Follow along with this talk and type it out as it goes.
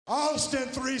Austin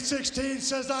 316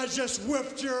 says I just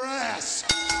whipped your ass.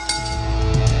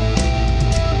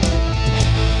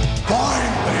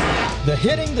 Finally. The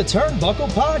Hitting the Turnbuckle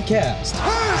Podcast.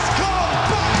 Who's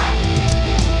come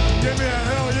back? Give me a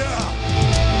hell yeah.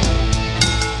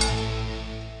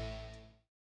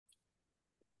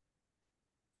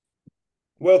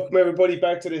 Welcome everybody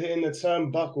back to the Hitting the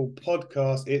Turnbuckle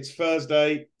Podcast. It's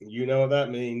Thursday. You know what that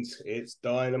means. It's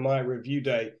Dynamite Review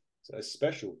Day. It's a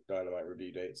special Dynamite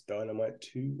Review Day. It's Dynamite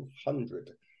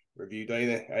 200 Review Day.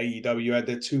 The AEW had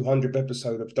their 200th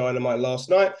episode of Dynamite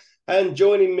last night. And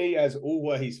joining me, as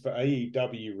always, for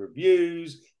AEW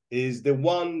Reviews is the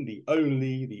one, the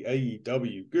only, the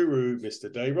AEW guru,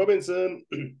 Mr. Dave Robinson.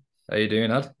 How you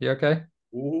doing, Ed? You okay?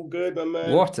 All good, my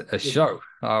man. What a show.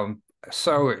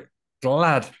 So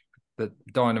glad that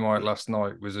Dynamite last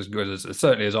night was as good as,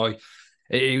 certainly as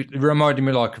it reminded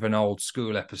me like of an old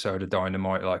school episode of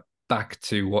Dynamite, like back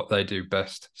to what they do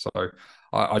best. So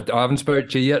I haven't spoken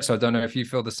to you yet, so I don't know if you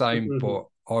feel the same, but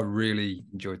I really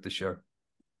enjoyed the show.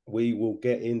 We will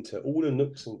get into all the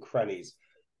nooks and crannies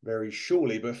very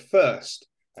shortly. But first,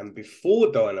 and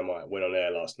before Dynamite went on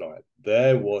air last night,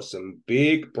 there was some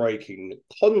big breaking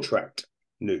contract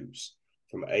news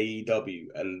from AEW.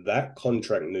 And that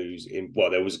contract news,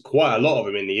 there was quite a lot of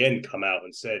them in the end come out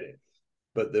and said it.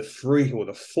 But the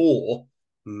four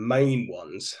main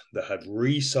ones that have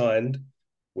re-signed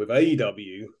with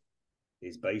AEW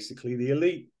is basically the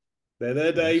Elite. They're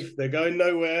there, Dave. They're going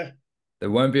nowhere. There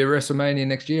won't be a WrestleMania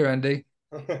next year, Andy.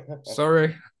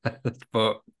 Sorry.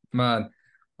 But, man,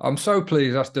 I'm so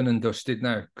pleased that's done and dusted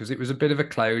now, because it was a bit of a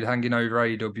cloud hanging over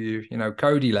AEW. You know,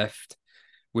 Cody left,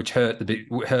 which hurt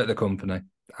the company.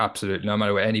 Absolutely. No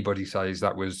matter what anybody says,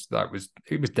 it was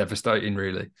devastating,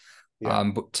 really. Yeah.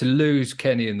 But to lose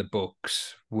Kenny in the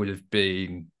Bucks would have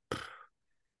been,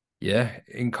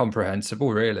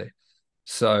 incomprehensible, really.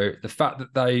 So the fact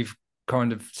that they've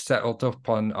kind of settled up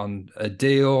on a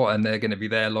deal and they're going to be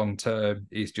there long term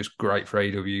is just great for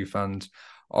AEW fans.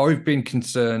 I've been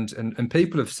concerned, and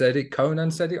people have said it.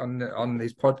 Conan said it on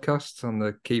his podcast, on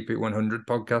the Keep It 100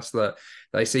 podcast, that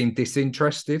they seem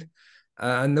disinterested.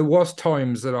 And there was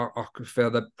times that I could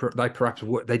feel that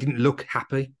they didn't look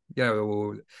happy,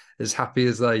 or as happy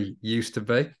as they used to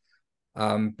be.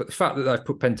 But the fact that they've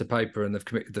put pen to paper and they've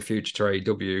committed the future to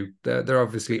AEW, they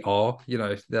obviously are.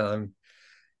 They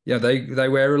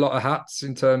wear a lot of hats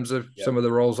in terms of some of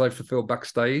the roles they fulfill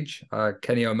backstage.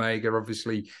 Kenny Omega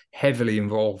obviously heavily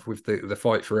involved with the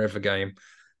Fight Forever game.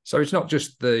 So it's not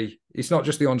just the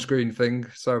on-screen thing.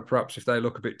 So perhaps if they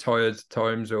look a bit tired at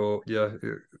times, we'll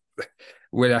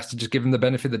have to just give them the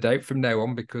benefit of the doubt from now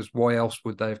on, because why else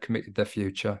would they have committed their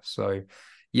future? So,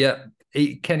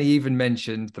 Kenny even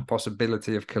mentioned the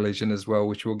possibility of Collision as well,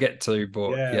 which we'll get to.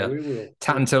 But we will.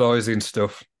 Tantalising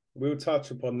stuff. We'll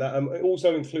touch upon that.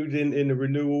 Also included in the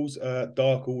renewals,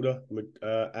 Dark Order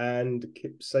and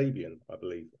Kip Sabian, I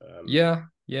believe.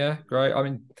 Great. I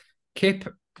mean, Kip,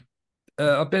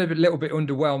 I've been a little bit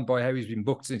underwhelmed by how he's been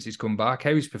booked since he's come back.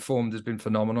 How he's performed has been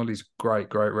phenomenal. He's a great,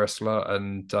 great wrestler,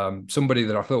 and somebody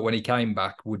that I thought when he came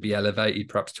back would be elevated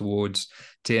perhaps towards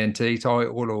TNT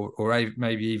title or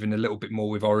maybe even a little bit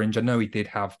more with Orange. I know he did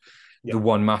have the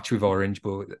one match with Orange,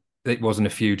 but it wasn't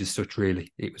a feud as such,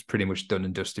 really. It was pretty much done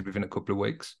and dusted within a couple of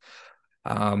weeks.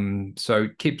 So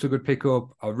Kip's a good pickup.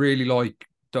 I really like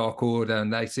Dark Order,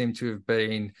 and they seem to have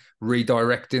been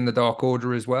redirecting the Dark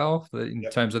Order as well in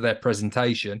terms of their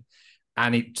presentation.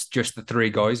 And it's just the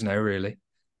three guys now, really.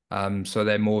 So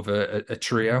they're more of a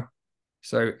trio.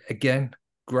 So again,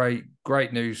 great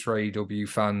news for AEW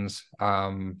fans.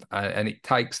 And it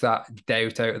takes that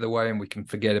doubt out of the way, and we can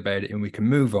forget about it and we can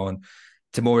move on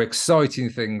to more exciting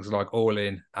things like All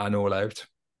In and All Out.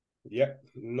 Yep,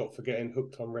 not forgetting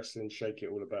Hooked on Wrestling, Shake It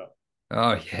All About.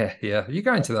 Oh, yeah. Are you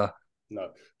going to that?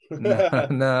 No.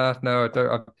 No, I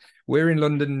don't. We're in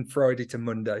London Friday to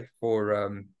Monday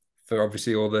for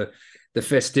obviously all the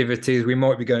festivities. We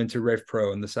might be going to Rev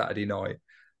Pro on the Saturday night.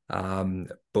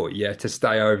 But to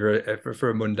stay over for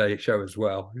a Monday show as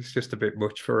well, it's just a bit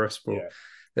much for us. But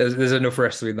there's enough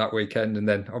wrestling that weekend, and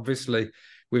then obviously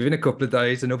within a couple of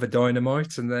days another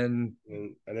Dynamite, and then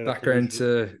back around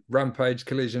to Rampage,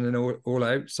 Collision, and all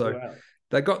out. So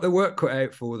they got the work cut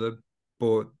out for them,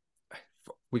 but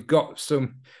we've got a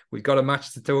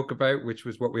match to talk about, which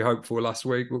was what we hoped for last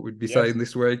week. What we'd be saying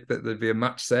this week, that there'd be a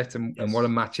match set, and what a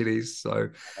match it is. So,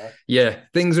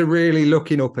 things are really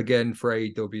looking up again for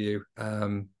AEW.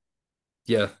 I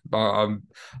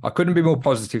couldn't be more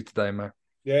positive today, man.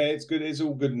 Yeah, it's good. It's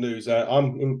all good news.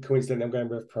 Coincidentally, I'm going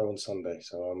Rev Pro on Sunday,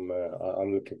 so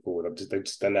I'm looking forward. They've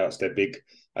just announced their big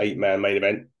 8-man main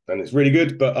event, and it's really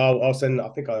good. But I'll send. I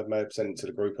think I may have sent it to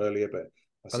the group earlier, but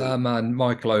I'll But send. man,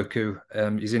 Michael Oku,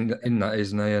 he's in that,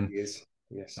 isn't he? And He is.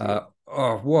 Yes. He is.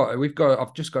 what we've got,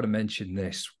 I've just got to mention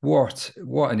this. What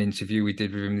an interview we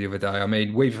did with him the other day. I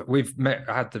mean, we've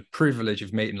had the privilege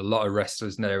of meeting a lot of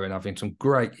wrestlers now and having some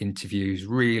great interviews.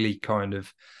 Really kind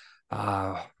of,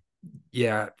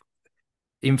 yeah,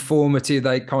 informative.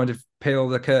 They kind of peel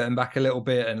the curtain back a little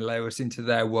bit and allow us into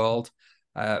their world.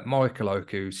 Michael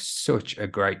Oku's such a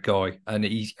great guy, and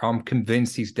I'm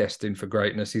convinced he's destined for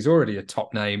greatness. He's already a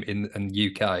top name in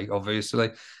UK, obviously,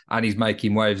 and he's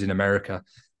making waves in America.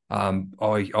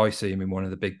 I see him in one of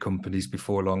the big companies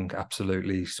before long.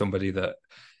 Absolutely, somebody that,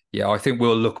 yeah, I think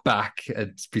we'll look back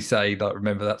and be saying that.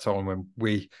 Remember that time when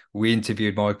we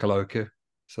interviewed Michael Oku.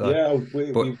 So yeah,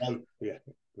 but we won. Yeah.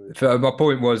 so my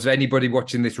point was, anybody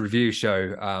watching this review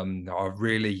show, I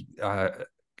really,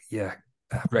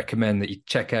 recommend that you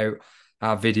check out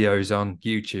our videos on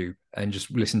YouTube and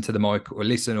just listen to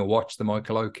listen or watch the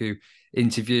Michael Oku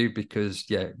interview, because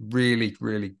really,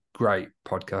 really great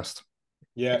podcast.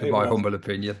 Yeah, In my humble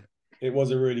opinion. It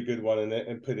was a really good one,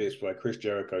 and put it this way, Chris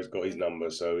Jericho's got his number,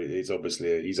 so it's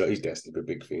obviously he's destined for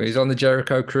big things. He's on the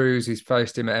Jericho cruise. He's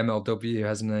faced him at MLW,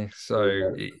 hasn't he?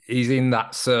 So he's in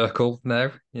that circle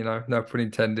now. No pun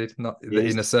intended, not the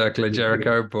inner circle of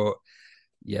Jericho, but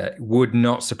yeah, it would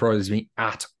not surprise me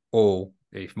at all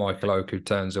if Michael Oku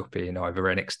turns up in either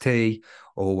NXT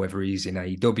or whether he's in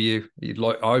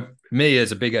AEW. Me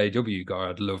as a big AEW guy,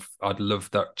 I'd love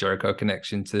that Jericho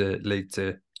connection to lead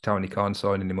to Tony Khan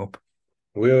signing him up.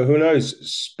 Well, who knows?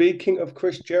 Speaking of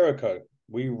Chris Jericho,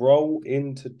 we roll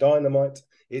into Dynamite.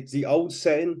 It's the old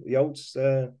setting, the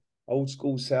old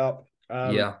school setup.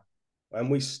 And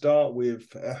we start with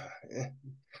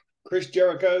Chris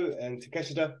Jericho and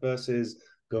Takeshita versus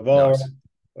Guevara.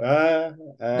 Nice.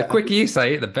 The quicker you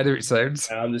say it, the better it sounds.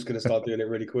 I'm just going to start doing it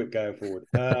really quick going forward.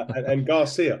 And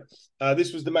Garcia.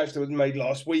 This was the match that was made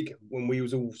last week when we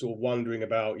was all sort of wondering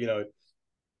about,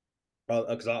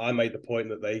 because I made the point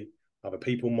that other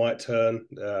people might turn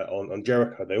on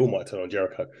Jericho. They all might turn on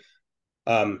Jericho.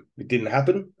 It didn't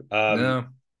happen. No.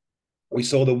 We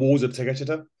saw the walls of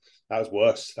Takeshita. That was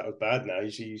worse. That was bad. Now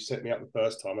you set me up the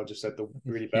first time. I just said the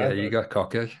really bad. Yeah, you got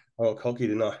cocky. Oh, cocky,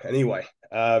 didn't I? Anyway,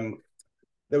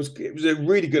 it was a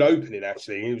really good opening.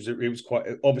 Actually, it was quite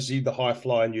obviously the high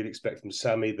flying you'd expect from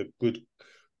Sammy, the good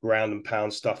ground and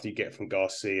pound stuff that you get from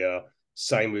Garcia.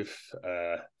 Same with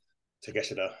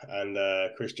Takeshita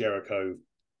and Chris Jericho.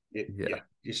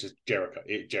 It's just Jericho.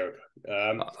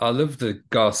 I love the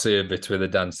Garcia bit with the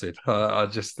dancing. I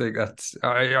just think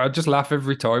I just laugh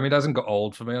every time. It hasn't got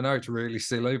old for me. I know it's really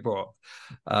silly, but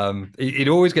it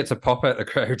always gets a pop out the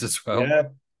crowd as well. Yeah,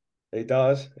 it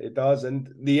does. It does.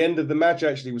 And the end of the match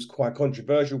actually was quite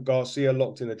controversial. Garcia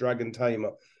locked in a Dragon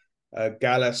Tamer.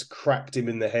 Gallus cracked him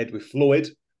in the head with Floyd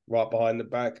right behind the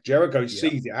back. Jericho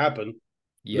sees it happen.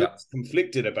 Looks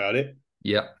conflicted about it.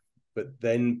 Yeah. But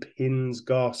then pins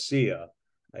Garcia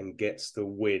and gets the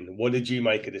win. What did you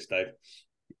make of this, Dave?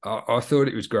 I thought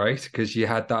it was great because you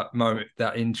had that moment,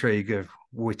 that intrigue of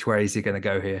which way is he going to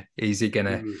go here? Is he going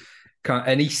to...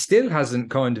 And he still hasn't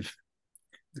kind of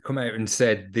come out and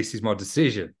said, this is my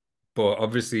decision. But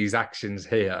obviously his actions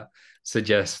here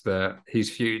suggest that his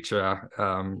future,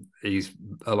 he's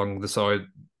alongside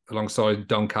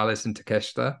Don Callis and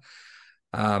Takeshita.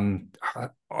 I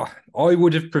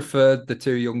would have preferred the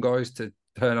two young guys to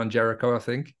turn on Jericho. I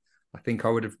think I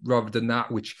would have rather done that,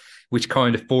 which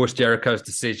kind of forced Jericho's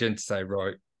decision to say,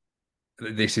 right,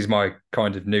 this is my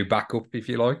kind of new backup, if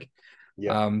you like.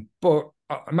 Yeah. But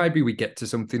maybe we get to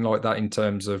something like that in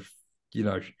terms of,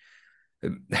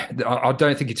 I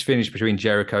don't think it's finished between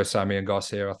Jericho, Sammy, and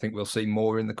Garcia. I think we'll see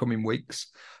more in the coming weeks.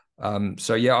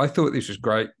 So yeah, I thought this was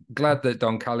great. Glad that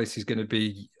Don Callis is going to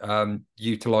be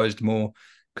utilized more,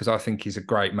 because I think he's a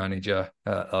great manager.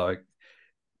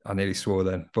 I nearly swore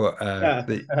then, but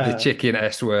the chicken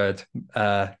S word.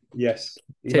 Yes,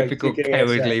 typical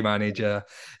cowardly manager,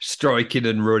 striking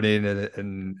and running,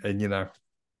 and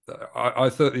I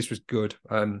thought this was good.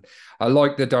 I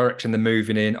like the direction they're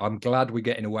moving in. I'm glad we're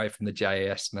getting away from the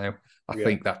JAS now. I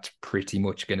think that's pretty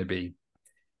much going to be,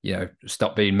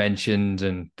 stop being mentioned,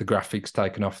 and the graphics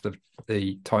taken off the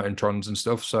Titantrons and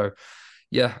stuff. So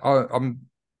yeah, I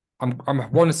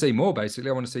want to see more.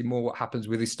 Basically, I want to see more what happens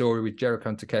with his story with Jericho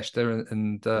and Takeshita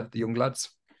and the young lads.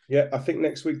 Yeah, I think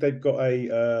next week they've got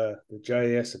the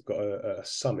JAS have got a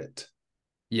summit.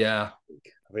 Yeah,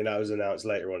 I think that was announced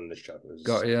later on in the show.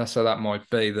 So that might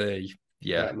be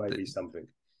that might be something.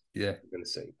 Yeah. We're going to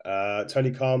see.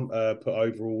 Tony Khan put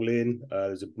overall in.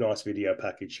 There's a nice video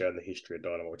package showing the history of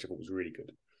Dynamite, which I thought was really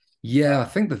good. Yeah, I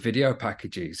think the video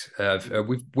packages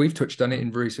we've touched on it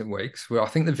in recent weeks. Well, I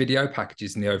think the video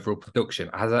packages and the overall production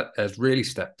has really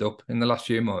stepped up in the last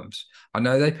few months. I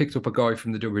know they picked up a guy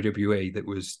from the WWE that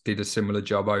did a similar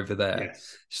job over there,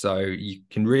 Yes. so you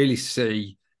can really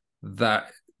see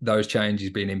that those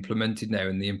changes being implemented now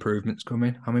and the improvements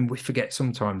coming. I mean, we forget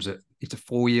sometimes that it's a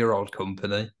 4-year-old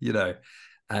company,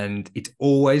 and it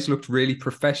always looked really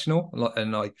professional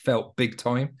and like felt big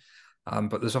time.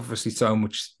 But there's obviously so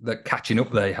much that catching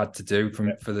up they had to do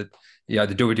for the the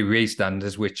WWE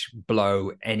standards, which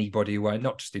blow anybody away.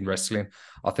 Not just in wrestling,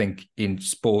 I think in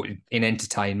sport, in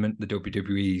entertainment, the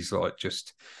WWE is like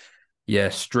just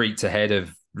streets ahead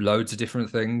of loads of different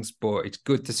things. But it's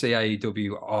good to see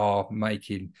AEW are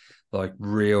making like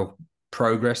real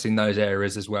progress in those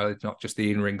areas as well. It's not just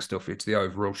the in-ring stuff; it's the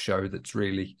overall show that's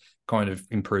really kind of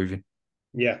improving.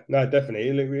 Yeah, no, definitely.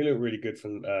 It looked really good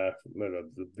from the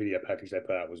video package they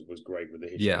put out was great with the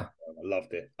history. Yeah, I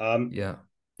loved it. yeah.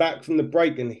 Back from the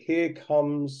break, and here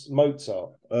comes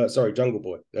Mozart. Jungle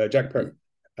Boy, Jack Perry.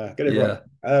 Get it Yeah.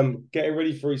 right. Getting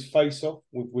ready for his face off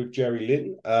with Jerry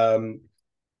Lynn.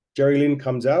 Jerry Lynn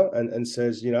comes out and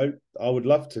says, I would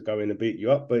love to go in and beat you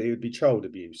up, but it would be child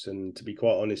abuse. And to be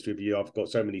quite honest with you, I've got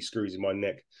so many screws in my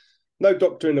neck. No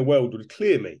doctor in the world would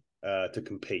clear me to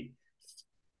compete.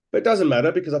 But it doesn't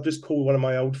matter because I've just called one of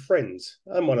my old friends.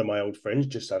 And one of my old friends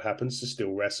just so happens to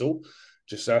still wrestle,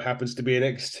 just so happens to be an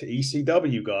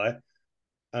ex-ECW guy.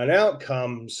 And out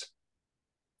comes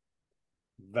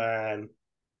Van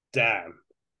Dam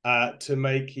to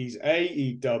make his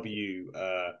AEW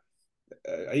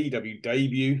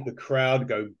debut. The crowd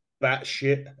go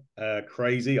batshit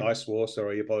crazy. I swore,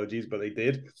 sorry, apologies, but they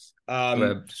did.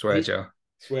 Swear jar.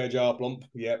 Swear jar, blump,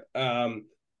 yep.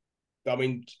 I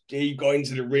mean, he got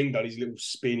into the ring, done his little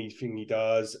spinny thing he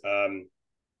does.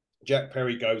 Jack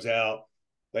Perry goes out.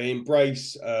 They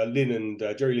embrace Jerry Lynn and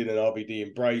RVD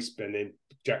embrace, and then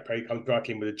Jack Perry comes back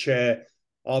in with a chair.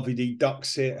 RVD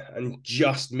ducks it and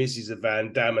just misses a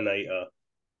Van Daminator.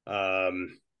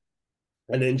 And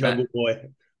then Jungle Boy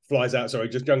flies out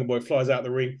the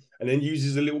ring and then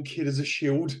uses a little kid as a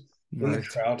shield in the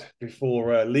crowd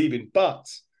before leaving. But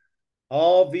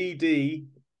RVD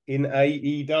in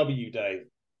AEW, Dave.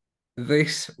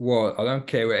 I don't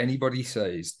care what anybody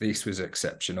says, this was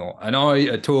exceptional. And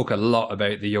I talk a lot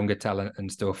about the younger talent and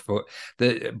stuff, but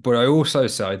I also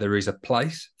say there is a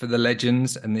place for the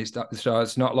legends and this. So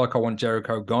it's not like I want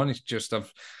Jericho gone. It's just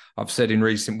I've said in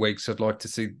recent weeks I'd like to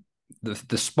see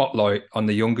the spotlight on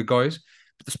the younger guys.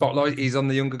 But the spotlight is on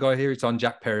the younger guy here. It's on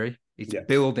Jack Perry. He's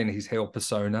building his heel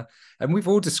persona. And we've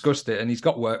all discussed it, and he's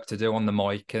got work to do on the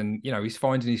mic, and he's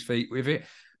finding his feet with it.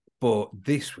 But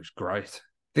this was great.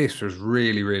 This was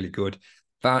really, really good.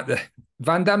 Van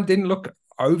Dam didn't look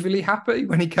overly happy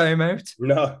when he came out.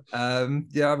 No.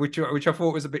 Which I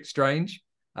thought was a bit strange.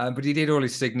 But he did all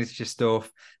his signature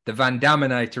stuff. The Van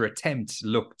Daminator attempt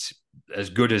looked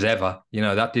as good as ever.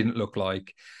 That didn't look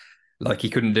like he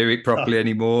couldn't do it properly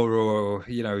anymore, or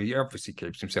he obviously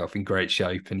keeps himself in great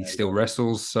shape and he still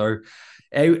wrestles. So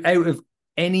out of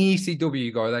any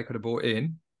ECW guy they could have brought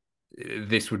in,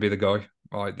 this would be the guy.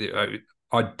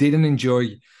 I didn't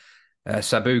enjoy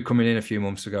Sabu coming in a few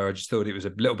months ago. I just thought it was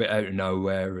a little bit out of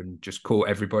nowhere and just caught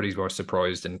everybody by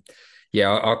surprise. And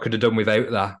I could have done without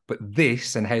that. But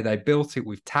this and how they built it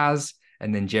with Taz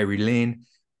and then Jerry Lynn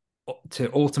to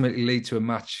ultimately lead to a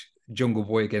match, Jungle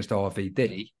Boy against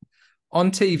RVD,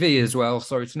 on TV as well.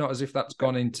 So it's not as if that's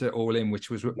gone into All In, which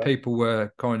was what people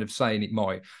were kind of saying it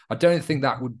might. I don't think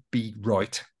that would be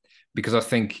right, because I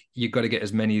think you've got to get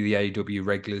as many of the AEW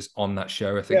regulars on that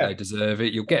show. I think they deserve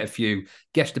it. You'll get a few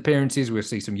guest appearances. We'll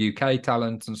see some UK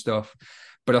talent and stuff.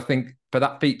 But I think for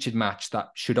that featured match, that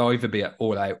should either be at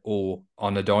All Out or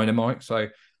on a Dynamite. So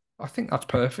I think that's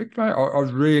perfect, mate. I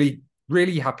was really,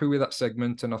 really happy with that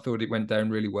segment, and I thought it went down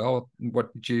really well.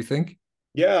 What did you think?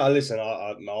 Yeah, listen,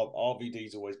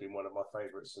 RVD's always been one of my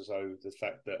favourites. So the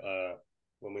fact that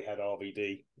when we had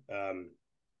RVD,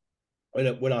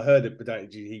 when I heard that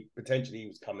potentially he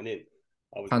was coming in,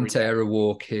 I was Pantera really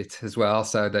War Kit as well,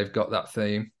 so they've got that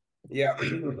theme. Yeah,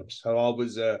 so I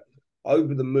was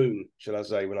over the moon, shall I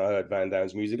say, when I heard Van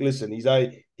Dam's music. Listen,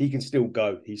 he can still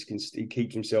go. He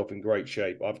keeps himself in great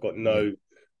shape. I've got no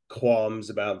qualms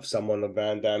about someone of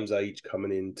Van Dam's age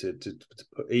coming in to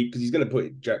put, because he's going to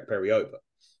put Jack Perry over.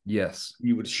 Yes,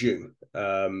 you would assume.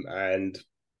 And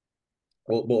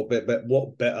what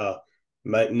better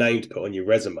name to put on your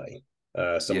resume?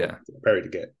 Perry to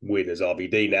get win as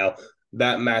RVD. Now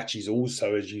that match is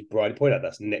also, as you rightly point out,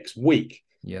 that's next week.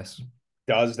 Yes.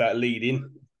 does that lead in?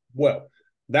 Well,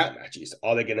 that matches,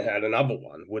 are they going to have another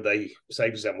one? Would they, say,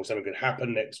 for example, something could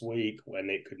happen next week when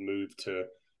it could move to,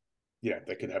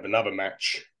 they could have another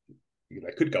match.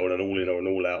 They could go on an all-in or an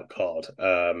all-out card.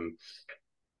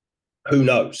 Who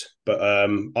knows? But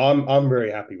I'm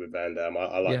very happy with Van Dam.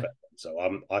 I like that. So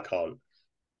I can't.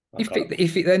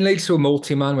 If it then leads to a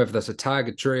multi-man, whether that's a tag,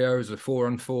 a trios, a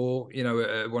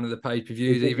 4-on-4, one of the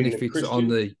pay-per-views, even if it's Christian? on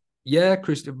the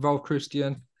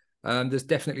Christian. There's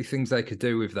definitely things they could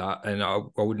do with that, and I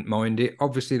wouldn't mind it.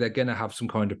 Obviously, they're going to have some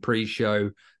kind of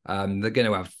pre-show. They're going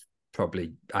to have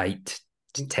probably 8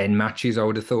 to 10 matches, I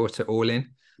would have thought, at All In.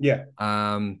 Yeah.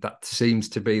 That seems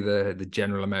to be the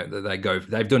general amount that they go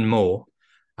for. They've done more,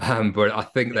 but I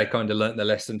think they kind of learnt their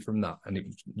lesson from that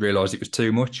and realised it was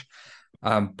too much.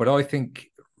 But I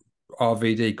think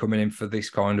RVD coming in for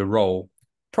this kind of role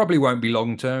probably won't be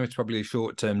long-term. It's probably a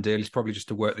short-term deal. It's probably just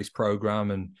to work this program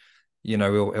and,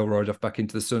 he'll ride off back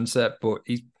into the sunset. But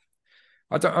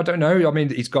I don't know. I mean,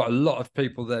 he's got a lot of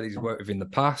people that he's worked with in the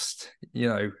past.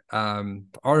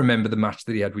 I remember the match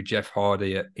that he had with Jeff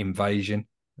Hardy at Invasion,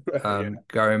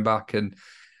 going back. And,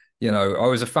 I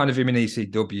was a fan of him in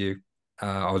ECW.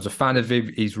 I was a fan of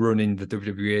him. He's running the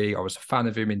WWE. I was a fan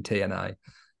of him in TNA.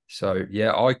 So,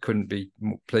 I couldn't be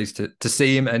more pleased to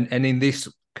see him. And in this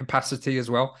capacity as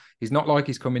well, he's not like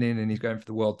he's coming in and he's going for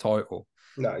the world title.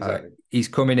 No, exactly. He's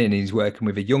coming in and he's working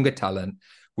with a younger talent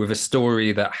with a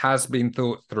story that has been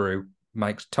thought through,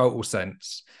 makes total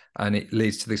sense, and it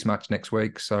leads to this match next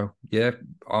week. So,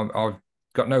 I've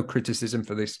got no criticism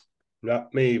for this. No,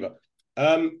 me either.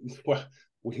 Well,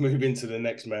 we move into the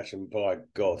next match, and by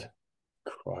God,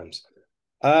 crimes.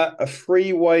 A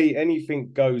three-way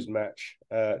anything goes match.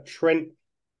 Trent,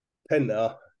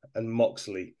 Penta, and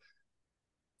Moxley.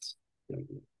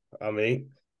 I mean,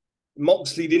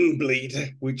 Moxley didn't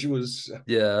bleed, which was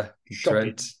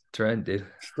shocking. Trent did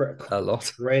a lot.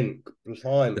 Trent,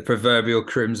 blimey. The proverbial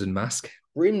crimson mask.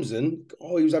 Crimson.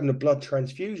 Oh, he was having a blood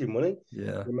transfusion, wasn't he?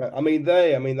 Yeah. I mean,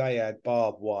 they had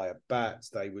barbed wire bats.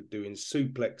 They were doing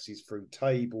suplexes through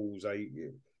tables.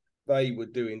 They were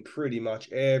doing pretty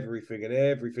much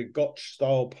everything,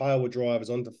 Gotch-style power drivers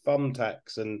onto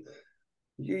thumbtacks, and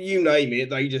you name it,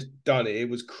 they just done it. It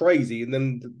was crazy. And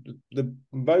then the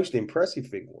most impressive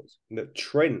thing was that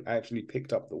Trent actually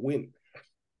picked up the win.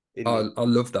 I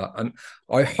love that, and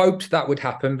I hoped that would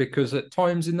happen because at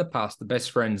times in the past, the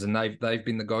best friends, and they've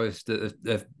been the guys that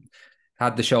have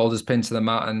had the shoulders pinned to the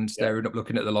mat and staring up,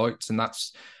 looking at the lights, and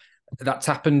that's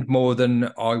happened more than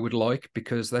I would like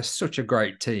because they're such a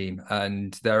great team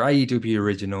and they're AEW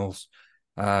originals.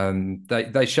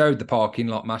 They showed the parking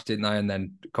lot match, didn't they? And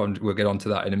then we'll get onto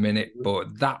that in a minute.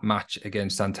 But that match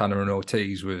against Santana and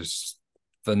Ortiz was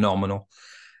phenomenal.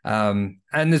 And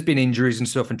there's been injuries and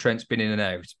stuff, and Trent's been in and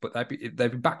out, but they've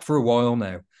been back for a while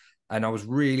now. And I was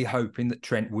really hoping that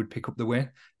Trent would pick up the win.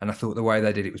 And I thought the way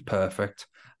they did it was perfect.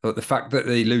 But the fact that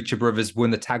the Lucha Brothers won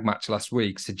the tag match last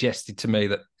week suggested to me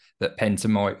that Penta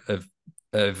might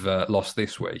have lost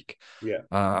this week. Yeah.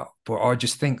 But I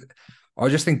just think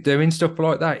doing stuff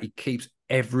like that, it keeps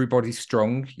everybody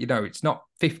strong. It's not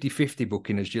 50-50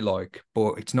 booking as you like,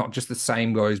 but it's not just the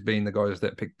same guys being the guys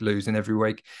that pick losing every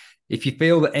week. If you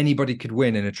feel that anybody could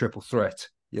win in a triple threat,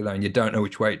 and you don't know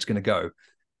which way it's going to go,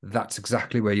 that's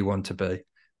exactly where you want to be.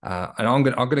 And I'm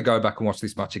going to go back and watch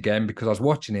this match again because I was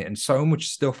watching it and so much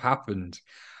stuff happened.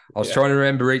 I was trying to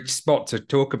remember each spot to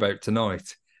talk about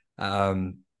tonight.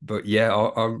 But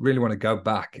I really want to go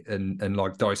back and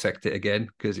like dissect it again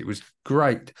because it was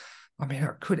great. I mean,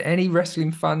 could any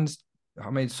wrestling fans? I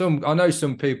mean, I know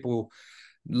some people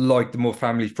like the more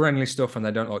family friendly stuff and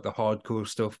they don't like the hardcore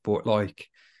stuff, but like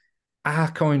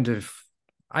our kind of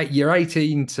your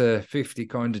 18 to 50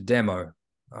 kind of demo.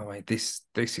 I mean, this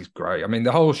is great. I mean,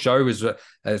 the whole show is,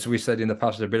 as we said in the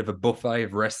past, a bit of a buffet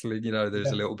of wrestling.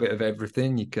 There's a little bit of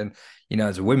everything. You can,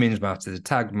 there's a women's match, there's a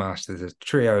tag match, there's a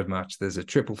trio match, there's a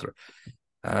triple threat.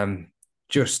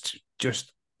 Just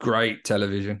great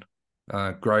television,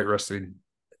 great wrestling,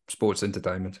 sports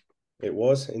entertainment. It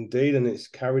was indeed, and it's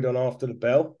carried on after the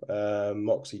bell.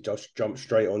 Moxie just jumped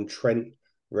straight on Trent.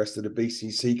 The rest of the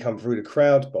BCC come through the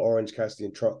crowd, but Orange Cassidy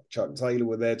and Chuck Taylor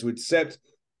were there to accept.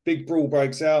 Big brawl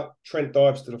breaks out. Trent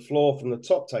dives to the floor from the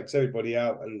top, takes everybody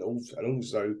out, and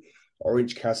also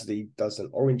Orange Cassidy does an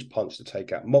orange punch to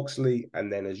take out Moxley.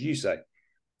 And then, as you say,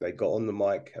 they got on the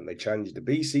mic and they changed the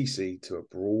BCC to a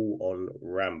brawl on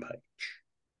Rampage.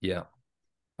 Yeah.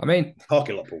 I mean,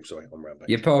 parking lot brawl, sorry, on Rampage.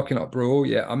 Yeah, parking lot brawl.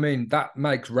 Yeah, I mean that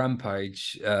makes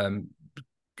Rampage.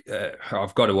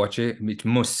 I've got to watch it. It's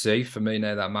must see for me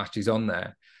now that match is on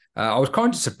there. I was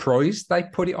kind of surprised they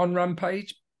put it on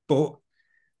Rampage, but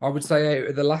I would say out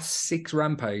of the last 6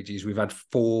 rampages, we've had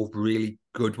 4 really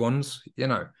good ones. You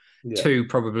know, Yeah. 2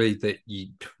 probably that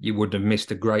you would have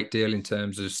missed a great deal in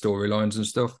terms of storylines and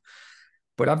stuff.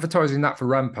 But advertising that for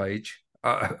Rampage,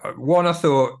 one, I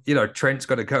thought, you know, Trent's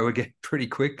got to go again pretty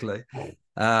quickly.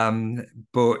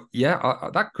 But yeah,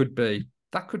 that could be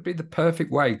the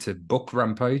perfect way to book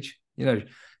Rampage. You know,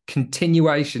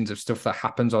 continuations of stuff that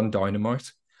happens on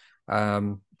Dynamite.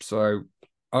 So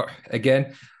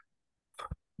again,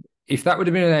 if that would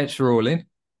have been announced for All In,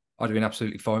 I'd have been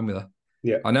absolutely fine with that.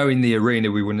 Yeah. I know in the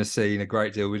arena we wouldn't have seen a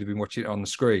great deal. We'd have been watching it on the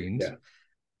screens. Yeah.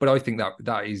 But I think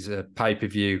that is a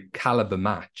pay-per-view caliber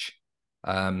match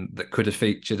that could have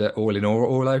featured at All In or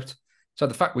All Out. So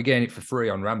the fact we're getting it for free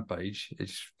on Rampage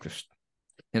is just,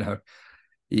 you know,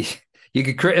 you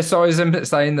could criticize them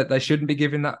saying that they shouldn't be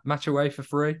giving that match away for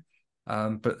free.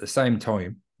 But at the same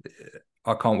time,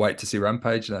 I can't wait to see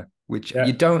Rampage now, which I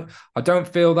don't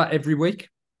feel that every week.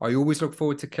 I always look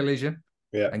forward to Collision.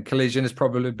 Yeah. And Collision has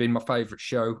probably been my favorite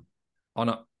show on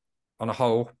a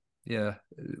whole. Yeah.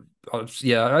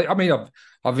 I mean,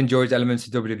 I've enjoyed elements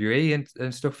of WWE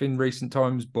and stuff in recent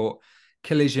times, but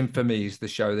Collision for me is the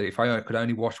show that if I could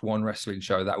only watch one wrestling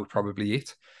show, that would probably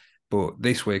it. But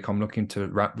this week, I'm looking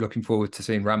forward to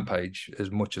seeing Rampage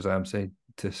as much as I am seeing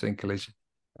Collision.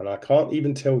 And I can't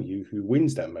even tell you who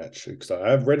wins that match because I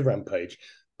have read Rampage,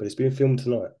 but it's being filmed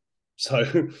tonight. So,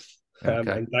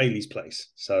 in Bailey's place.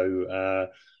 So,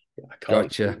 I can't.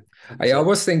 Gotcha. I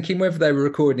was thinking whether they were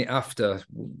recording it after,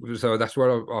 so that's what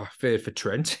I feared for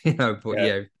Trent, you know. But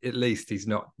yeah, at least he's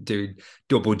not doing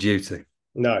double duty.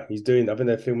 No, he's doing. I think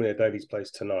they're filming it at Daly's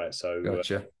place tonight. So,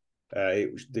 gotcha.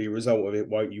 The result of it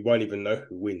you won't even know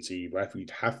who wins. So you'd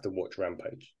have to watch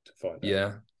Rampage to find out.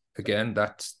 Yeah. Again,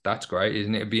 that's great,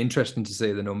 isn't it? It'd be interesting to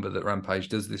see the number that Rampage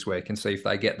does this week and see if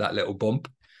they get that little bump.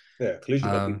 Yeah, Collision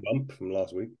got a big bump from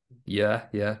last week. Yeah,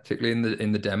 particularly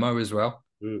in the demo as well.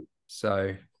 Mm.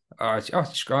 So,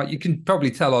 you can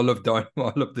probably tell I love Dynamite.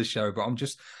 I love the show, but I'm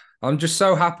just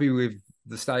so happy with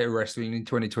the state of wrestling in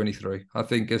 2023. I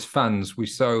think as fans, we're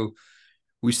so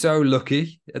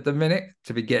lucky at the minute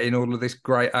to be getting all of this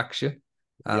great action,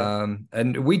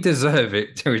 and we deserve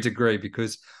it to a degree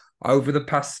because over the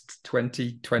past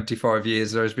 20-25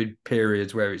 years, there has been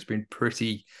periods where it's been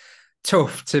pretty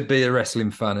tough to be a wrestling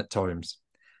fan at times.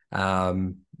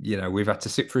 You know, we've had to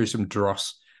sit through some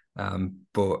dross.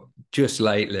 But just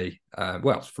lately,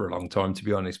 for a long time, to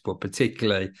be honest, but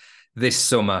particularly this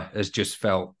summer has just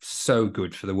felt so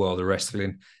good for the world of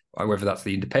wrestling, whether that's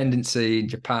the independent scene,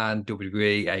 Japan,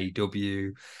 WWE,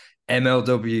 AEW,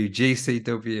 MLW,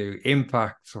 GCW,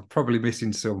 Impact. I'm probably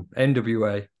missing some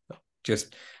NWA.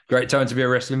 Just great time to be a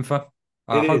wrestling fan.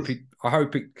 I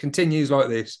hope it continues like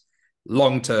this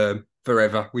long term,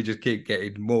 forever. We just keep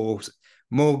getting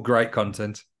more great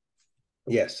content.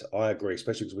 Yes, I agree,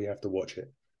 especially because we have to watch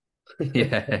it.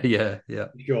 Yeah.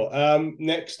 Sure.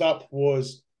 Next up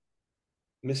was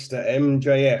Mr.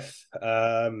 MJF,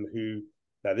 who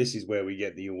now this is where we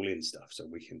get the all-in stuff, so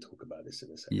we can talk about this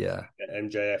in a second. Yeah.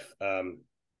 MJF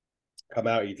come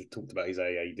out, he talked about his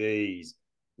AAD, he's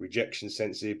rejection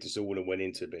sensitive disorder, went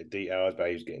into a bit of detail about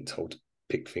he was getting told to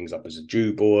pick things up as a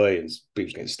Jew boy and he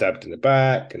was getting stabbed in the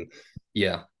back. And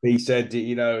he said,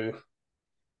 you know,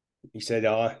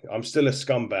 I'm still a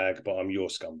scumbag, but I'm your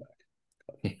scumbag.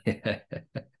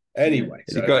 Anyway,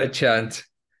 you got a chant.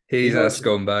 He's a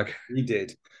scumbag. He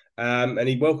did. And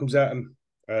he welcomes out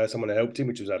someone that helped him,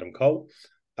 which was Adam Cole.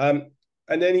 And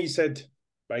then he said,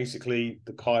 basically,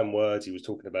 the kind words he was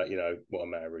talking about, you know, what a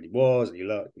man really was, you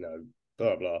know,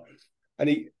 blah, blah.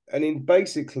 And then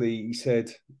basically he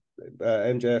said,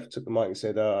 MJF took the mic and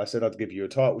said, I said I'd give you a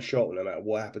title shot no matter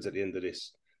what happens at the end of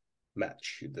this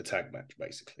match, the tag match,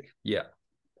 basically. Yeah.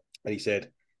 And he said,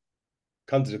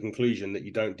 come to the conclusion that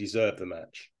you don't deserve the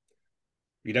match.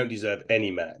 You don't deserve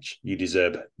any match. You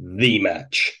deserve the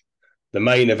match. The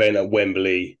main event at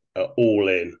Wembley, All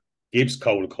In, gives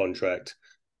Cole a contract.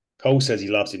 Cole says he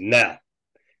loves him. Now,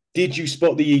 did you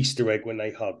spot the Easter egg when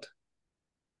they hugged?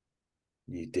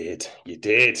 You did.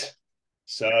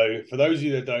 So, for those of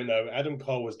you that don't know, Adam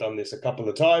Cole has done this a couple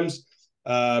of times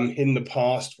in the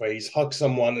past where he's hugged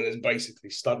someone and has basically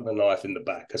stuck the knife in the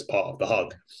back as part of the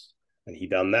hug. And he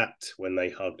done that when they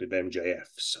hugged with MJF.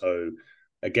 So,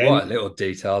 again... What a little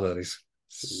detail that is.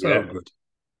 So good.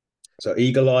 So,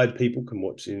 eagle-eyed people can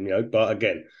watch it, you know, but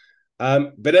again...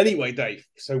 but anyway, Dave,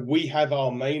 so we have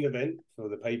our main event for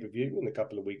the pay-per-view in a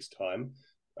couple of weeks' time,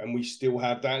 and we still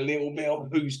have that little bit of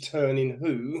who's turning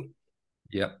who.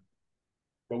 Yeah.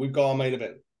 But we've got our main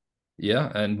event. Yeah,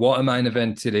 and what a main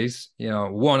event it is. You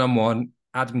know, one-on-one,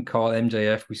 Adam Cole,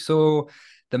 MJF. We saw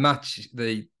the match,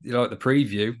 the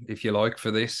preview, if you like,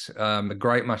 for this, a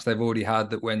great match they've already had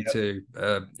that went to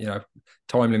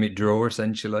time limit draw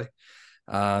essentially.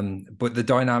 But the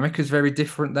dynamic is very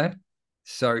different then.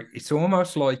 So it's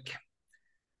almost like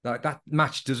that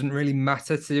match doesn't really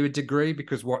matter to a degree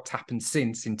because what's happened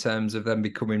since in terms of them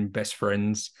becoming best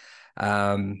friends.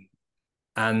 And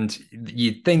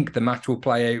you'd think the match will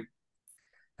play out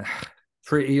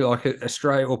pretty like a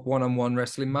straight up one-on-one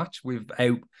wrestling match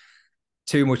without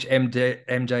too much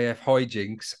MJF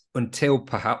hijinks until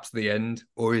perhaps the end,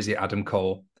 or is it Adam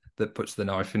Cole that puts the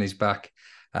knife in his back?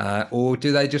 Or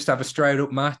do they just have a straight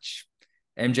up match?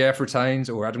 MJF retains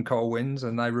or Adam Cole wins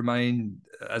and they remain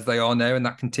as they are now and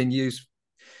that continues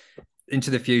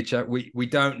into the future? We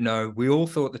don't know. We all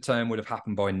thought the turn would have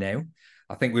happened by now.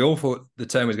 I think we all thought the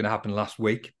turn was going to happen last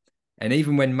week. And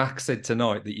even when Max said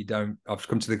tonight that I've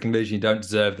come to the conclusion you don't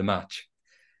deserve the match.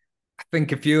 I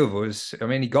think a few of us, I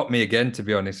mean, he got me again, to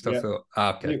be honest. I thought,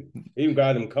 okay. Even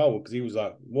got Adam Cole because he was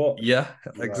like, what? Yeah,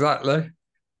 exactly.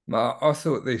 I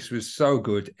thought this was so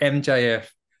good. MJF,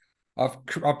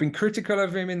 I've been critical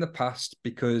of him in the past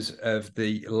because of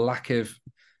the lack of,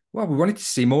 we wanted to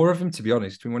see more of him, to be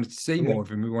honest. We wanted to see more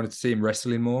of him. We wanted to see him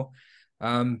wrestling more.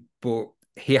 But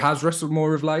he has wrestled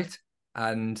more of late.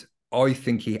 And I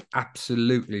think he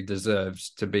absolutely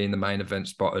deserves to be in the main event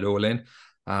spot at All In.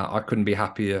 I couldn't be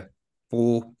happier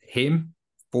for him,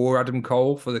 for Adam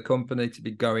Cole, for the company to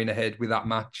be going ahead with that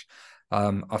match.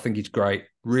 I think it's great.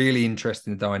 Really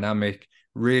interesting dynamic.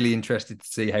 Really interested to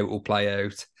see how it will play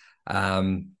out.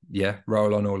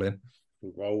 Roll on All In.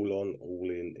 Roll on All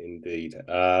In, indeed.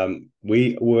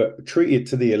 We were treated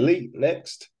to the Elite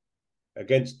next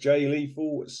against Jay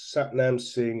Lethal, Satnam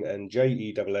Singh, and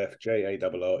JEFF,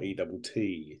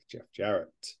 JARRETT, Jeff Jarrett.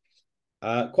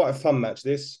 Quite a fun match,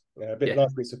 this. A bit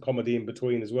nice bits of comedy in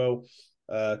between as well.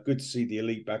 Good to see the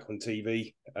Elite back on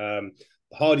TV. The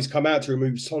Hardys come out to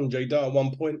remove Sonjay Dutt at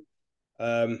one point.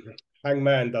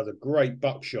 Hangman does a great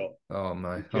buckshot. Oh,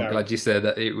 man. I'm glad you said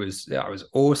that. It was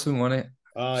awesome, wasn't it?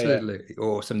 Absolutely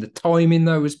awesome. The timing,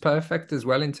 though, was perfect as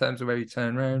well in terms of where he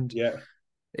turned around. Yeah.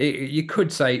 You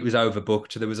could say it was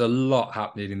overbooked. There was a lot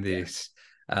happening in this.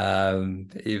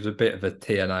 It was a bit of a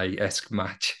TNA-esque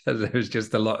match. There was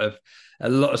just a lot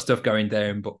of stuff going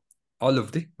down, but I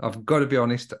loved it. I've got to be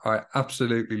honest. I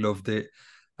absolutely loved it.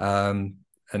 And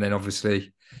then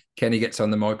obviously Kenny gets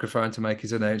on the microphone to make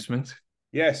his announcement.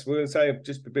 Yes, we're going to say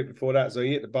just a bit before that. So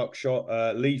he hit the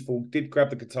buckshot. Lethal did grab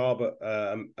the guitar, but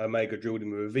Omega drilled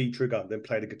him with a V trigger, then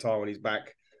played the guitar on his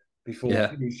back before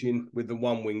finishing with the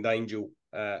one-winged angel,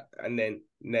 and then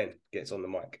gets on the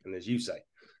mic. And as you say,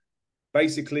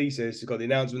 basically says he's got the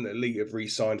announcement that Elite have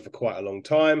re-signed for quite a long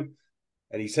time.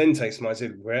 And he then takes and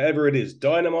said, wherever it is,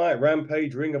 Dynamite,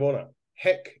 Rampage, Ring of Honor,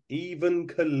 heck, even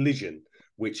Collision,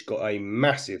 which got a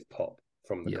massive pop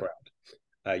from the crowd.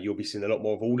 You'll be seeing a lot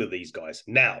more of all of these guys.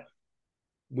 Now,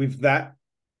 with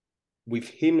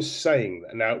him saying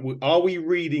that, now, are we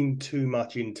reading too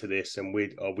much into this? And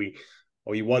are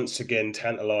we once again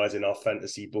tantalizing our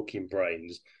fantasy booking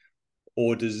brains?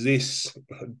 Or does this,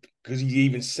 because he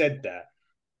even said that,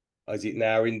 is it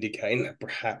now indicating that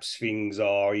perhaps things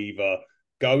are either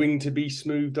going to be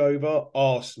smoothed over,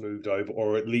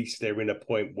 or at least they're in a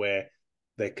point where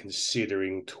they're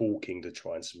considering talking to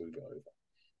try and smooth it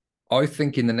over? I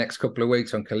think in the next couple of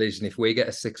weeks on Collision, if we get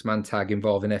a 6-man tag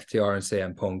involving FTR and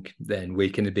CM Punk, then we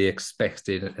can be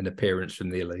expecting an appearance from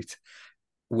the Elite,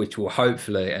 which will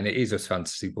hopefully, and it is us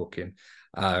fantasy booking,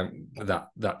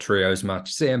 that trios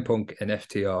match, CM Punk and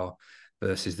FTR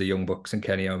versus the Young Bucks and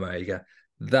Kenny Omega.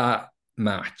 That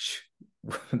match,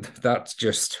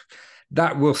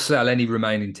 that will sell any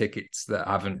remaining tickets that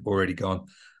haven't already gone.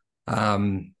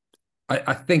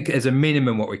 I think as a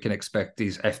minimum, what we can expect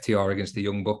is FTR against the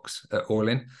Young Bucks at All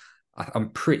In. I'm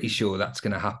pretty sure that's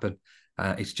going to happen.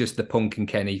 It's just the Punk and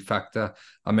Kenny factor.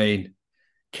 I mean,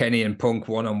 Kenny and Punk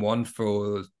one-on-one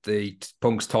for the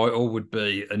Punk's title would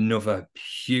be another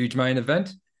huge main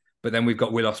event. But then we've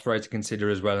got Will Ospreay to consider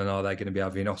as well. And are they going to be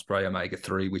having Ospreay Omega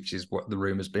 3, which is what the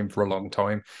rumor's been for a long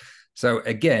time. So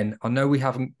again, I know we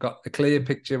haven't got a clear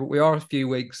picture, but we are a few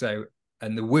weeks out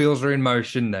and the wheels are in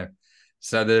motion now.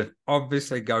 So they're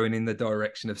obviously going in the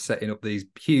direction of setting up these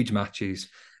huge matches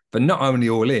for not only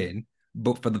All In,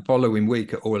 but for the following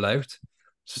week at All Out.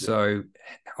 So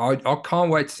I can't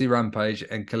wait to see Rampage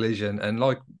and Collision. And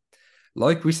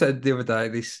like we said the other day,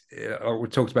 we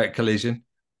talked about Collision.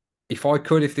 If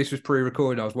this was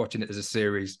pre-recorded, I was watching it as a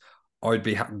series, I'd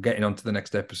be getting on to the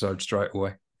next episode straight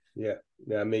away.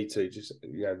 Yeah, me too. Just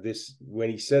this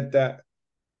when he said that,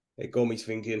 it got me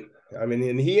thinking. I mean,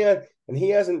 and he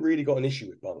hasn't really got an issue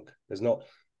with Punk. There's not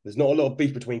a lot of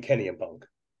beef between Kenny and Punk.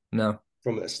 No.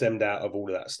 from that stemmed out of all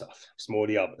of that stuff. It's more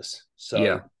the others. So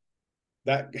Yeah.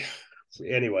 that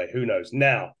anyway, who knows?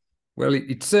 Now, Well,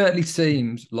 it certainly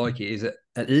seems like it is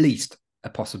at least a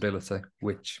possibility,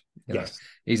 which yes,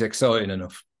 is exciting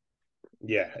enough.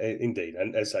 yeah, indeed.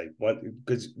 And as I say,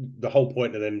 because the whole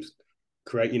point of them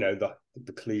create,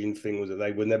 the clean thing was that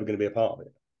they were never going to be a part of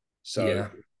it. So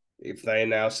if they are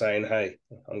now saying, "Hey,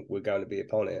 we're going to be a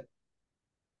part of it,"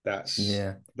 but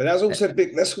that's also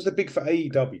big. That's also big for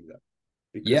AEW though,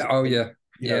 because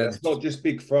that's not just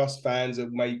big for us fans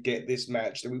that may get this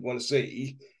match that we want to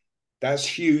see. That's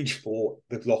huge for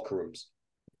the locker rooms.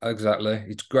 Exactly.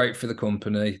 It's great for the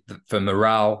company, for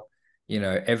morale.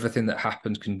 Everything that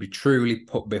happens can be truly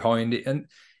put behind it. And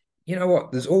you know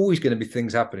what? There's always going to be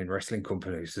things happening in wrestling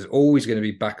companies. There's always going to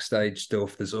be backstage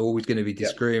stuff. There's always going to be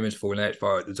disagreements falling out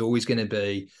for it. There's always going to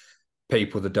be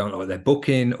people that don't like their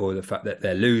booking or the fact that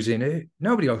they're losing.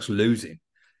 Nobody likes losing.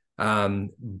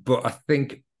 But I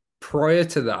think prior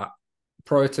to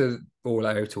All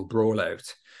Out or Brawl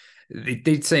Out, it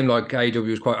did seem like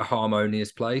AEW was quite a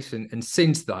harmonious place. And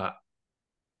since that,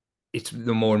 it's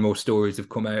the more and more stories have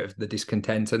come out of the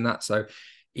discontent and that. So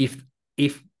if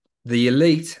the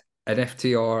Elite and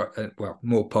FTR, and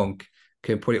more Punk,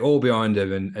 can put it all behind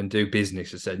them and do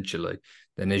business essentially,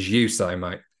 then as you say,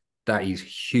 mate, that is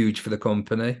huge for the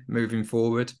company moving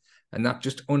forward. And that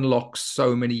just unlocks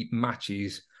so many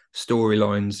matches,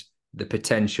 storylines, the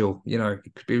potential.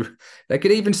 It could be, they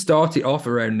could even start it off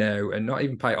around now and not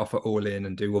even pay it off at All In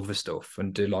and do other stuff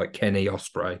and do like Kenny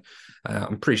Ospreay.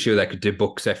 I'm pretty sure they could do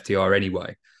Bucks FTR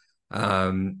anyway.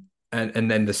 And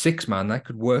then the 6-man, they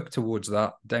could work towards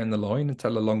that down the line and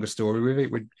tell a longer story with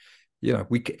it.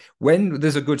 When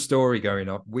there's a good story going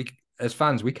on, we as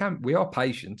fans, we are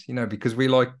patient, because we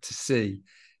like to see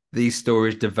these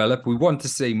stories develop. We want to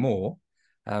see more,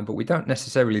 but we don't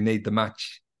necessarily need the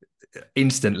match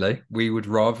instantly. We would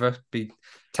rather be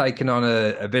taken on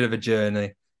a bit of a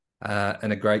journey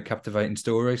and a great captivating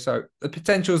story. So the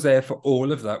potential's there for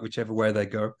all of that, whichever way they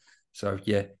go. So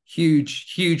yeah,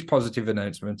 huge positive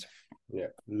announcement. Yeah,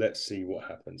 let's see what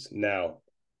happens. Now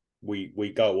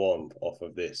we go on off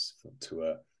of this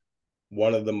to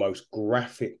one of the most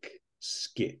graphic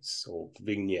skits or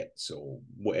vignettes or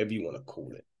whatever you want to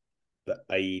call it that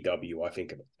AEW I think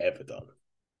have ever done.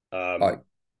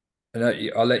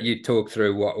 I'll let you talk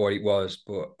through what it was,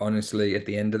 but honestly, at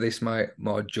the end of this, my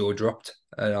jaw dropped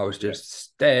and I was just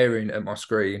staring at my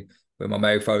screen with my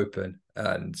mouth open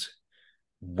and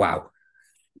wow.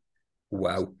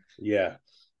 Yeah.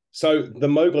 So the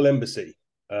Mogul Embassy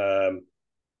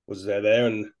was there,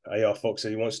 and AR Fox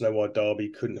said he wants to know why Darby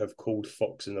couldn't have called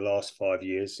Fox in the last 5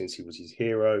 years since he was his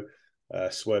hero.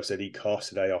 Swerve said he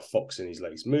casted AR Fox in his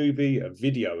latest movie. A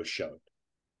video was shown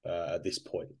at this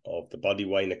point of the Buddy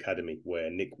Wayne Academy where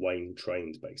Nick Wayne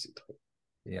trains, basically.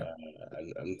 Yeah.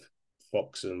 And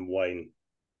Fox and Wayne,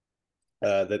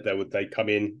 they come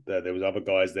in. There was other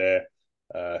guys there.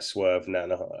 Swerve,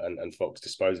 Nana, and Fox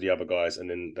disposed of the other guys, and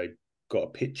then they got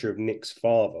a picture of Nick's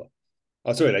father.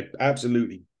 Oh, sorry, they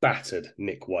absolutely battered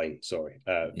Nick Wayne. Sorry.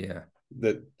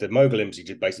 The Mogul Embassy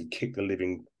just basically kicked the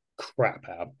living crap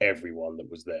out of everyone that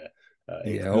was there.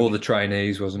 All the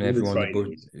trainees, wasn't everyone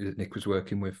that Nick was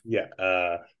working with? Yeah.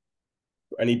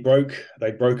 And they broke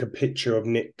a picture of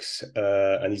Nick's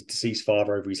and his deceased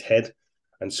father over his head.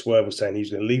 And Swerve was saying he was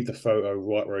going to leave the photo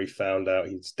right where he found out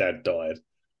his dad died,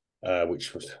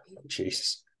 which was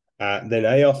Jesus. Then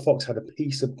AR Fox had a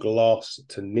piece of glass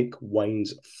to Nick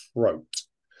Wayne's throat,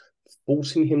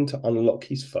 forcing him to unlock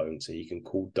his phone so he can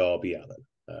call Darby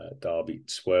Allin.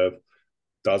 Swerve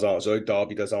does answer.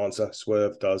 Darby does answer.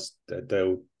 Swerve does.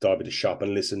 Darby to shut up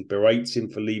and listen. Berates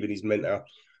him for leaving his mentor,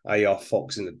 AR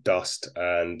Fox, in the dust.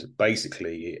 And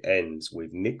basically it ends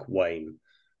with Nick Wayne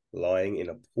lying in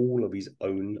a pool of his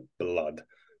own blood.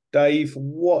 Dave,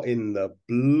 what in the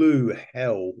blue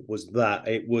hell was that?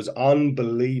 It was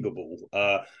unbelievable.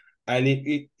 And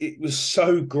it was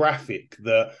so graphic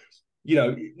that,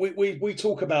 we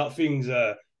talk about things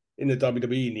in the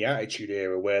WWE in the Attitude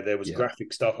Era where there was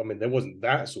graphic stuff. I mean, there wasn't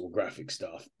that sort of graphic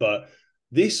stuff, but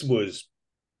this was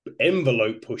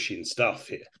envelope pushing stuff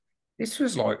here. This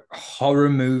was like horror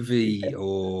movie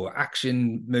or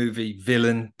action movie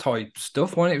villain type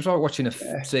stuff. It was like watching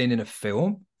a scene in a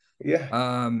film.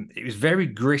 Yeah. It was very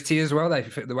gritty as well.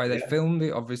 The way they filmed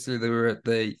it. Obviously, they were at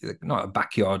not a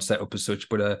backyard setup as such,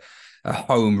 but a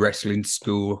home wrestling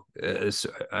school.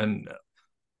 And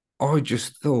I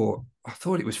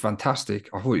thought it was fantastic.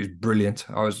 I thought it was brilliant.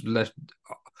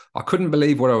 I couldn't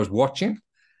believe what I was watching,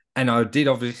 and I did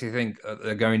obviously think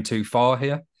they're going too far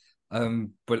here.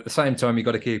 But at the same time, you've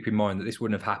got to keep in mind that this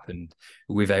wouldn't have happened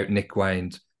without Nick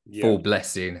Wayne Yeah. full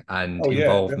blessing and Oh yeah,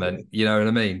 involvement. definitely. You know what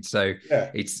I mean? So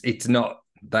Yeah. it's not,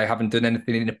 they haven't done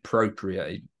anything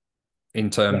inappropriate in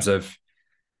terms No. of,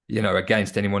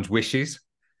 against anyone's wishes.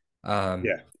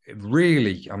 Yeah.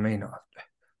 Really, I mean,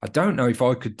 I don't know if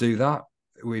I could do that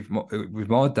with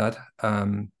my dad.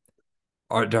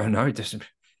 I don't know,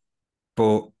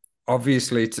 but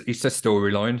obviously it's a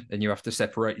storyline, and you have to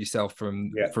separate yourself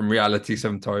Yeah. from reality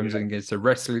sometimes. Yeah. And it's a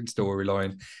wrestling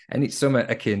storyline, and it's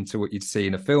somewhat akin to what you'd see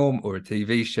in a film or a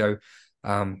TV show.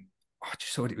 I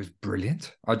just thought it was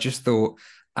brilliant. I just thought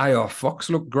AR Fox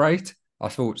looked great. I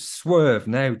thought Swerve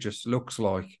now just looks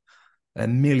like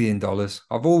 $1 million.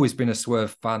 I've always been a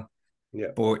Swerve fan,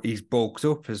 Yeah. but he's bulked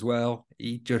up as well.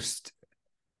 He just,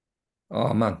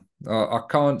 oh man, I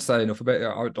can't say enough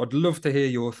about it. I'd love to hear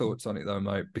your thoughts on it though,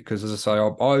 mate, because as I say,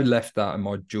 I left that and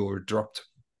my jaw dropped.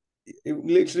 It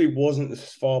literally wasn't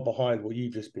as far behind what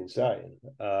you've just been saying.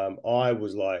 I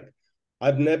was like,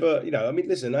 I've never, I mean,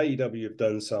 listen, AEW have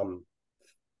done some,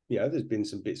 there's been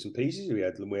some bits and pieces. We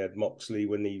had Moxley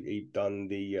when he done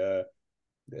the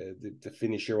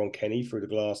finisher on Kenny through the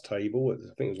glass table.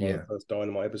 I think it was one of Yeah, the first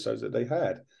Dynamite episodes that they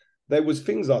had. There was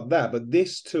things like that, but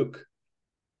this took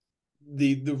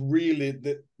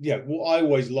what I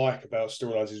always like about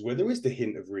storylines is where there is the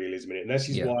hint of realism in it, and this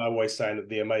is yeah, why I always saying that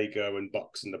the Omega and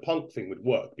Bucks and the Punk thing would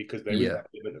work, because there is yeah, that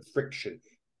element of friction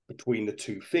between the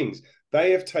two things.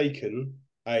 They have taken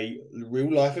a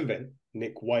real life event,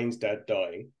 Nick Wayne's dad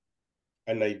dying,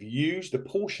 and they've used a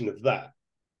portion of that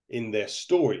in their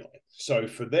storyline. So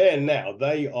for there now,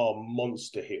 they are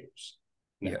monster heels.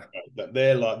 Now yeah. that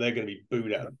they're going to be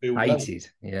booed out of the building. Hated,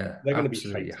 yeah, They're going to be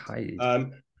absolutely hated.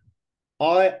 hated.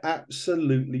 I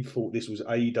absolutely thought this was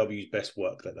AEW's best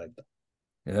work that they've done.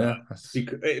 Yeah,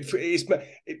 Because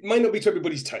it may not be to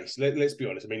everybody's taste. Let's be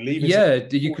honest. I mean, leaving yeah.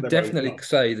 You could their own definitely club.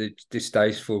 say that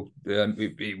distasteful.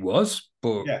 It was,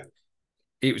 but Yeah,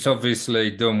 it was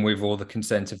obviously done with all the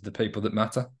consent of the people that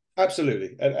matter.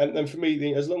 absolutely. And for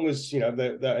me, as long as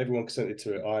that everyone consented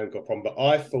to it, I haven't got a problem. But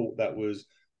I thought that was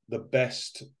the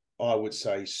best, I would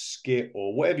say, skit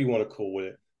or whatever you want to call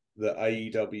it, that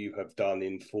AEW have done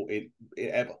in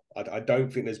ever. I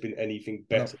don't think there's been anything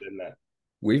Well, better than that.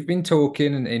 we've been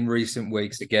talking in recent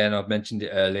weeks, again, I've mentioned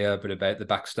it earlier, but about the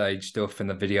backstage stuff and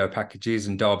the video packages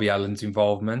and Darby Allin's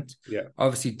involvement. Yeah.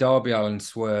 Obviously, Darby Allin,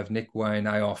 Swerve, Nick Wayne,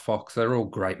 AR Fox, they're all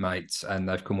great mates and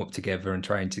they've come up together and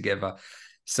trained together.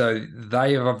 So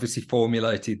they have obviously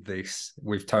formulated this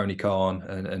with Tony Khan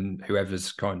and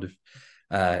whoever's kind of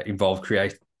involved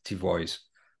creative-wise.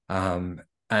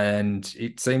 And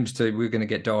it seems we're going to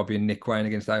get Darby and Nick Wayne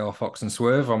against AR Fox and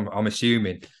Swerve, I'm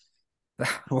assuming.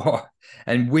 What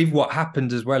and with what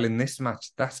happened as well in this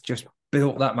match, that's just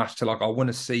built that match to like I want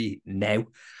to see it now.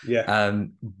 Yeah.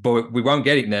 But we won't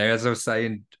get it now, as I was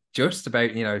saying, just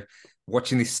about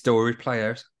watching this story play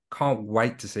out. Can't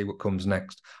wait to see what comes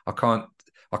next. I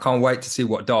can't wait to see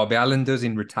what Darby Allin does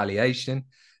in retaliation.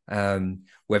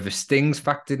 Whether Sting's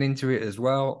factored into it as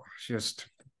well. Just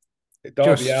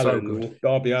so good.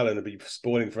 Darby Allin will be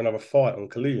spoiling for another fight on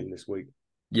Collision this week.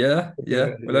 Yeah,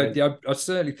 yeah. Well, Yeah. I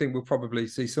certainly think we'll probably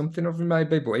see something of him,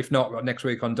 maybe. But if not, next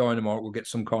week on Dynamite, we'll get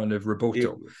some kind of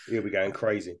rebuttal. He'll be going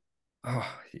crazy. Oh,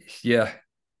 yeah.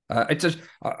 It's just,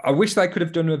 I wish they could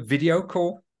have done a video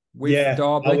call with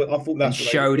Darby I thought and that's what they were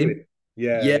showed him. doing.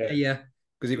 Yeah, Yeah, yeah. yeah.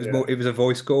 Because it was a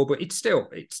voice call, but it still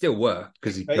worked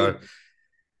because he'd go.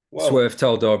 Well, Swerve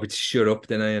told Darby to shut up,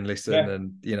 then and listen,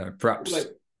 yeah. and perhaps. Well,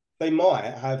 they might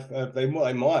have they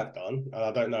might have done. I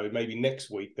don't know. Maybe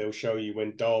next week they'll show you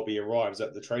when Darby arrives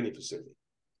at the training facility.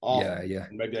 Yeah, yeah.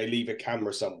 Maybe they leave a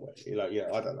camera somewhere.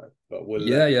 I don't know. But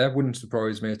Yeah. Wouldn't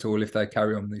surprise me at all if they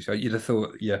carry on the show. You'd have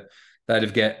thought, they'd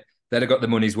have got the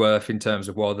money's worth in terms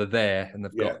of while they're there and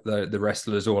they've got the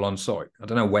wrestlers all on site. I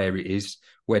don't know where it is,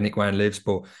 where Nick Wayne lives,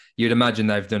 but you'd imagine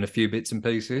they've done a few bits and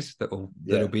pieces that'll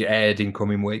be aired in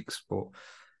coming weeks. But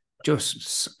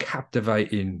just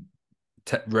captivating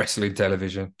wrestling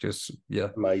television,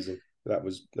 amazing. That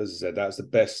was, as I said, that's the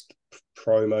best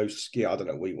promo skit. I don't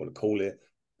know what you want to call it,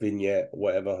 vignette,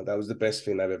 whatever. That was the best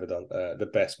thing they've ever done. The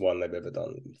best one they've ever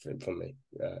done for me.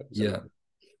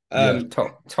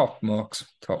 Top marks.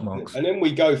 And then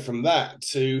we go from that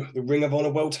to the Ring of Honor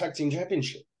World Tag Team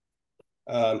Championship.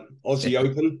 Aussie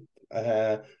Open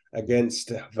against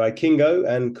Vikingo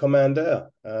and Commander.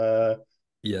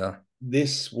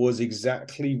 This was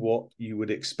exactly what you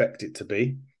would expect it to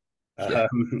be.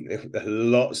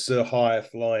 Lots of high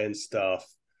flying stuff,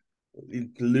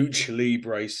 lucha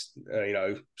libre,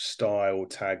 style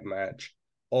tag match.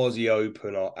 Aussie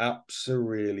Open are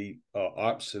absolutely. Yeah,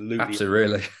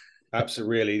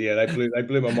 they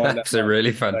blew my mind.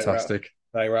 Absolutely fantastic.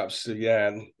 They were absolutely, yeah,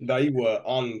 and they were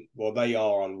they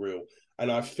are unreal.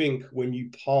 And I think when you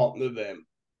partner them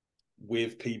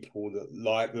with people that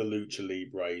like the lucha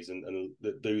libres and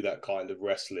that do that kind of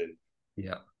wrestling,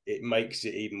 Yeah. it makes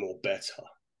it even more better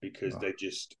because they're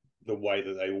just the way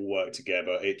that they all work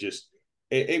together.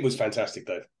 It was fantastic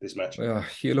though, this match. Well,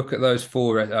 you look at those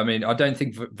four. I mean, I don't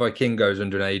think Vikingo's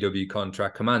under an AEW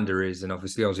contract. Commander is, and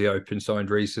obviously Aussie Open signed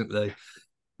recently.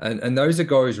 And those are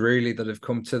guys really that have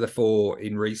come to the fore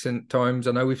in recent times.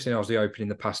 I know we've seen Aussie Open in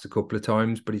the past a couple of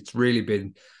times, but it's really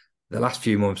been the last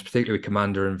few months, particularly with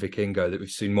Commander and Vikingo, that we've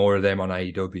seen more of them on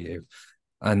AEW.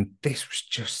 And this was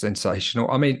just sensational.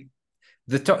 I mean,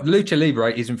 the Lucha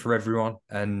Libre isn't for everyone,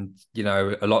 and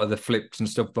a lot of the flips and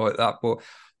stuff like that. But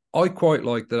I quite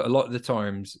like that a lot of the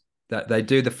times that they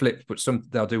do the flips, but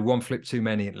they'll do one flip too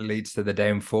many, and it leads to the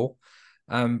downfall.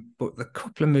 But the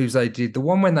couple of moves they did, the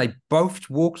one when they both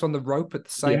walked on the rope at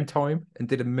the same time and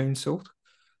did a moonsault,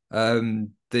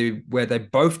 where they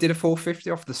both did a 450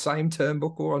 off the same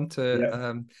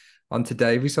turnbuckle onto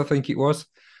Davies, I think it was.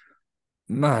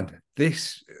 Man,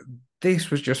 this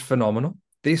was just phenomenal.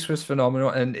 This was phenomenal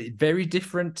and very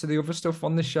different to the other stuff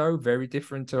on the show. Very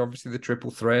different to obviously the triple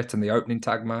threat and the opening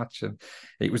tag match, and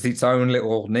it was its own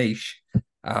little niche.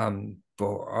 But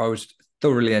I was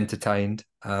thoroughly entertained.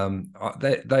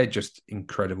 They're just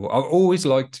incredible. I always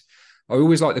liked the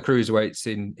cruiserweights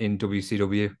in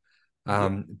WCW.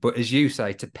 But as you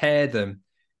say, to pair them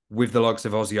with the likes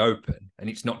of Aussie Open, and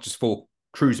it's not just for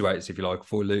cruiserweights, if you like,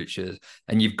 for luchas,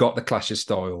 and you've got the clash of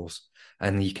styles,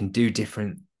 and you can do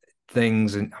different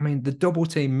things. And I mean, the double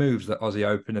team moves that Aussie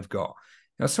Open have got,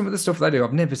 some of the stuff they do,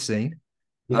 I've never seen.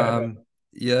 Man.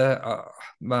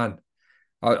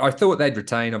 I thought they'd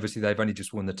retain. Obviously, they've only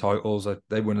just won the titles.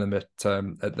 They won them at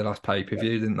the last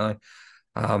pay-per-view, didn't they?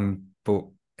 But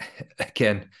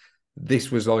again, this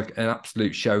was like an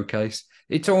absolute showcase.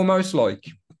 It's almost like,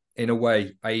 in a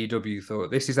way, AEW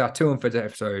thought, this is our 200th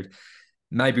episode.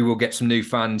 Maybe we'll get some new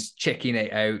fans checking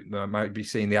it out. Might be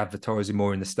seeing the advertising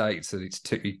more in the States that it's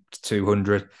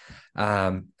 200.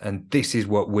 And this is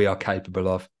what we are capable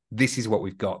of. This is what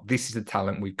we've got. This is the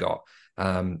talent we've got.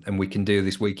 And we can do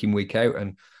this week in, week out.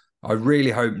 And I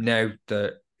really hope now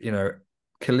that,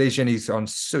 Collision is on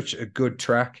such a good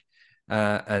track.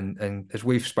 And as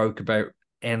we've spoke about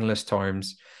endless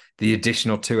times, the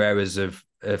additional 2 hours of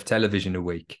television a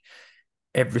week,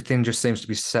 everything just seems to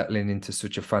be settling into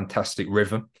such a fantastic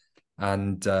rhythm.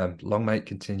 And long may it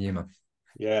continue, man.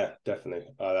 Yeah, definitely.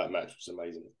 That match was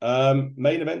amazing.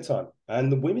 Main event time.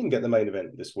 And the women get the main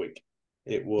event this week.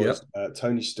 It was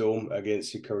Toni Storm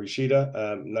against Hikaru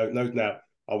Shida. Now,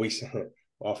 are we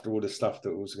after all the stuff that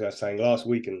I was saying last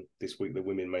week and this week, the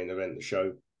women main event, the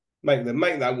show, make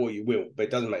that what you will, but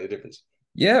it doesn't make a difference.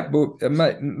 Yeah, but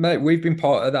mate, we've been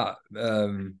part of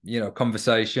that,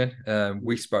 conversation.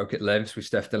 We spoke at length with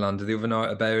Steph Delander the other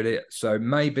night about it. So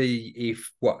maybe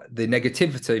if the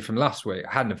negativity from last week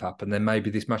hadn't have happened, then maybe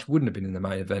this match wouldn't have been in the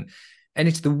main event. And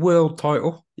it's the world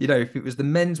title. If it was the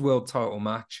men's world title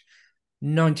match,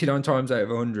 99 times out of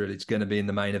 100, it's going to be in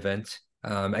the main event.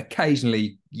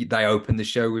 Occasionally, they open the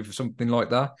show with something like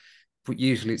that, but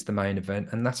usually it's the main event,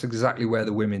 and that's exactly where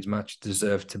the women's match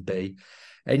deserved to be.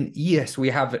 And yes,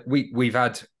 we've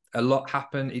had a lot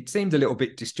happen. It seemed a little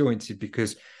bit disjointed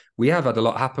because we have had a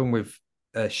lot happen with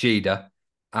Shida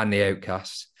and the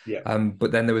Outcasts. Yeah.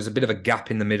 But then there was a bit of a gap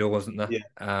in the middle, wasn't there?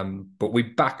 Yeah. But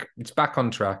it's back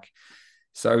on track.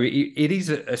 So it is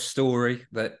a story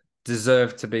that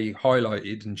deserved to be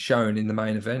highlighted and shown in the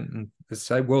main event. And as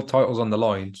I say, world titles on the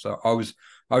line. So I was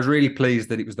really pleased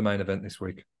that it was the main event this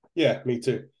week. Yeah, me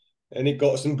too. And it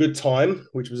got some good time,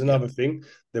 which was another thing.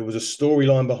 There was a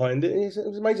storyline behind it. It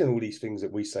was amazing, all these things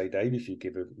that we say, Dave, if you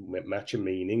give a match a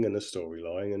meaning and a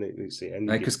storyline, and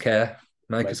make us care.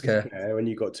 Make us care. And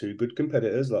you got 2 good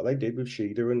competitors like they did with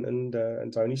Shida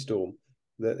and Toni Storm,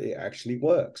 that it actually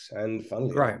works. And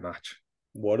funnily, great match.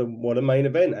 What a main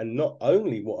event. And not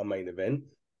only what a main event,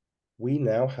 we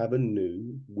now have a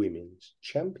new women's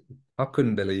champion. I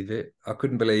couldn't believe it.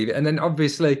 And then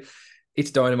obviously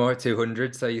it's Dynamite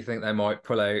 200, so you think they might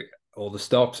pull out all the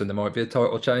stops and there might be a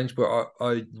title change, but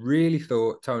I really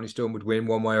thought Toni Storm would win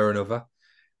one way or another.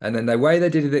 And then the way they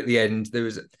did it at the end,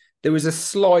 there was a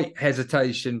slight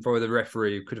hesitation for the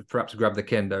referee who could have perhaps grabbed the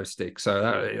kendo stick. So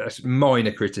that's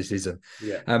minor criticism.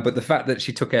 Yeah. But the fact that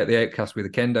she took out the Outcast with a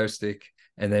kendo stick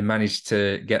and then managed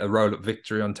to get a roll-up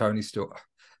victory on Toni Storm.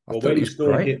 When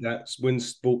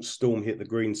Storm hit the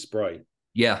green spray.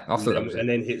 Yeah, I thought that was it. And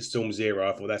then hit Storm Zero.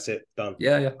 I thought, that's it, done.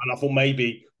 Yeah. And I thought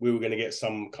maybe we were going to get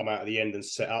some come out at the end and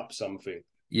set up something.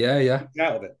 Yeah.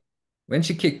 Out of it. when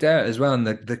she kicked out as well, and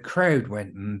the crowd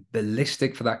went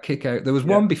ballistic for that kick out. There was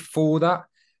Yeah. one before that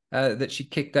that she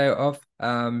kicked out of.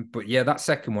 But yeah, that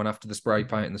second one after the spray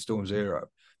paint and the Storm Zero,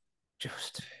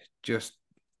 just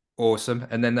awesome.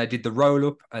 And then they did the roll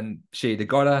up, and Sheeda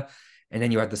got her. And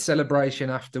then you had the celebration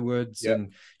afterwards, Yeah.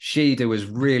 and Sheeda was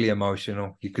really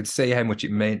emotional. You could see how much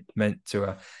it meant to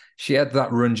her. She had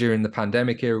that run during the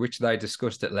pandemic era, which they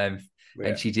discussed at length,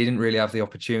 and she didn't really have the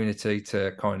opportunity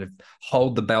to kind of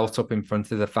hold the belt up in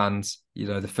front of the fans. You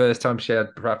know, the first time she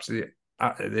had perhaps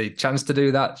the chance to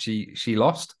do that, she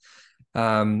lost.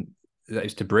 That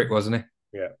was to Britt, wasn't it?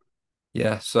 Yeah.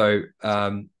 Yeah. So,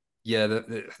 yeah,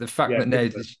 the fact that now,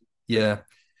 yeah.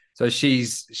 So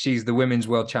she's the women's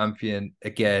world champion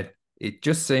again. It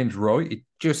just seems right. It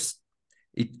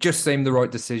just seemed the right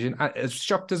decision. As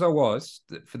shocked as I was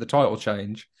for the title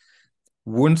change,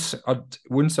 once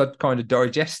I'd kind of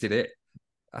digested it,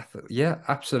 I thought, yeah,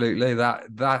 absolutely,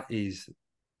 that is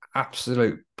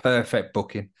absolute perfect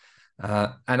booking.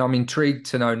 And I'm intrigued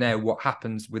to know now what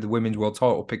happens with the women's world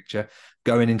title picture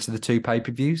going into the 2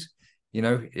 pay-per-views. You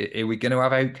know, are we going to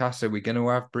have Outcast? Are we going to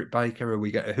have Britt Baker?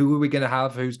 Who are we going to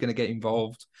have? Who's going to get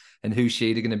involved? And who's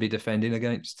Sheeda going to be defending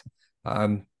against?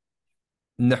 No,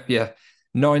 yeah,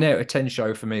 9 out of 10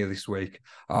 show for me this week.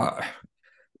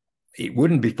 It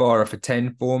wouldn't be far off a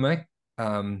 10 for me,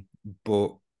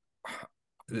 but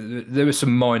there were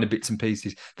some minor bits and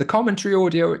pieces. The commentary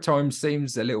audio at times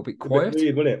seems a little bit quiet. A bit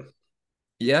weird, wasn't it?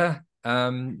 Yeah,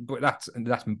 but that's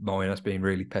mine. That's being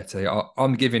really petty.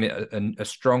 I'm giving it a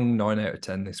strong 9 out of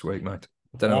 10 this week, mate.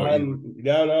 I don't know what you...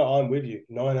 No, I'm with you.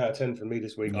 9 out of 10 for me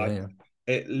this week. Yeah.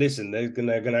 Listen, they're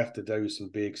gonna have to do some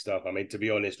big stuff. I mean, to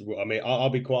be honest, I'll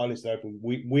be quite honest and open.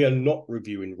 We are not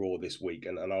reviewing Raw this week,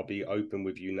 and I'll be open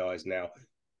with you guys now.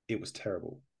 It was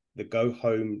terrible. The go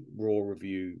home Raw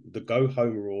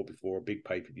before a big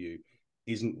pay-per-view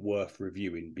isn't worth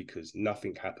reviewing because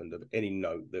nothing happened of any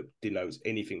note that denotes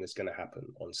anything that's going to happen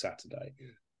on Saturday.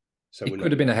 So it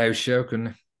could have been a house show, couldn't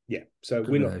it? Yeah. So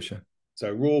we're not.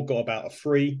 So Raw got about a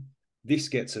 3. This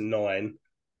gets a 9.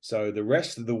 So the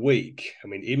rest of the week, I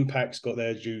mean, Impact's got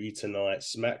their duty tonight,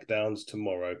 SmackDown's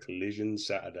tomorrow, Collision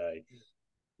Saturday.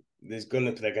 They're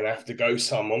gonna have to go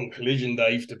some on Collision,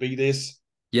 Dave, to beat this.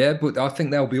 Yeah, but I think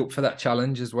they'll be up for that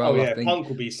challenge as well. Oh, yeah, I think Punk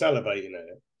will be salivating at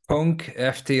it. Punk,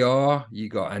 FTR, you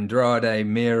got Andrade,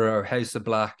 Miro, House of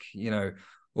Black, you know,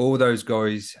 all those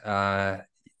guys,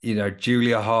 you know,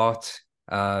 Julia Hart,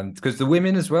 because the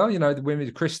women as well, you know, the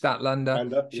women, Chris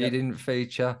Statlander, she didn't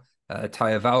feature,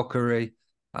 Taya Valkyrie,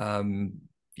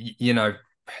 you know,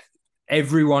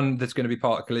 everyone that's going to be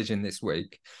part of Collision this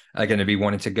week are going to be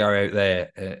wanting to go out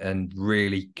there and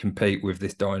really compete with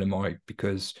this Dynamite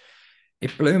because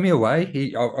it blew me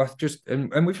away. I just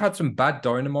and we've had some bad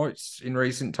Dynamites in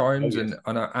recent times, and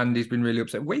Andy's been really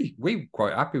upset. We were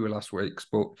quite happy with last week's,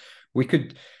 but we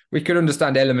could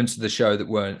understand elements of the show that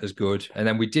weren't as good, and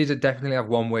then we did definitely have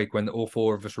one week when all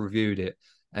 4 of us reviewed it.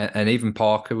 And even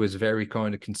Parker was very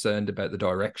kind of concerned about the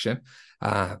direction.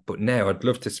 But now I'd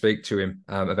love to speak to him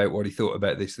about what he thought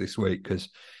about this week because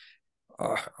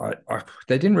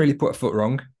they didn't really put a foot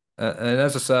wrong. And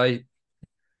as I say,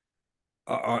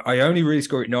 I only really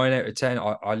score it 9 out of 10.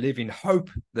 I live in hope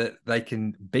that they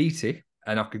can beat it,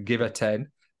 and I could give a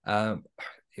 10.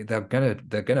 They're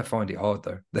gonna find it hard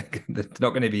though. It's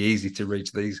not going to be easy to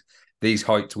reach these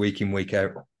heights week in, week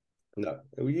out. No,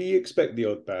 you expect the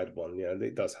odd bad one. Yeah,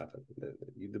 it does happen.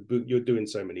 You're doing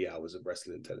so many hours of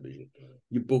wrestling television.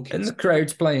 You book it. And the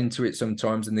crowd's playing to it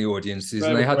sometimes in the audiences.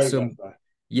 And they had some...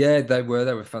 Yeah, they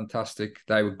were fantastic.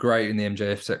 They were great in the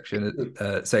MJF section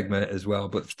segment as well.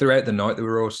 But throughout the night, they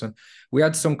were awesome. We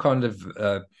had some kind of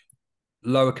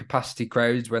lower capacity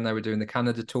crowds when they were doing the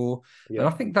Canada tour. Yeah. And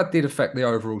I think that did affect the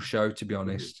overall show, to be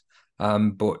honest.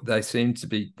 But they seem to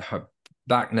be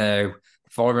back now,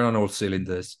 firing on all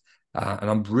cylinders. And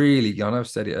I'm really, I know I've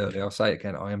said it earlier, I'll say it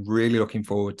again, I am really looking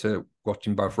forward to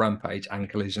watching both Rampage and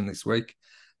Collision this week.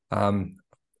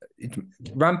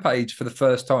 Rampage, for the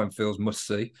first time, feels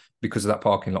must-see because of that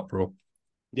parking lot brawl.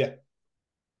 Yeah.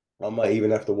 I might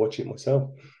even have to watch it myself,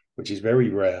 which is very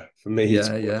rare for me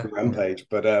to watch Rampage.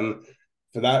 But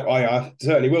for that, I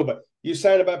certainly will. But you're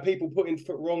saying about people putting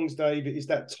foot wrongs, Dave, is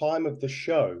that time of the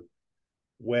show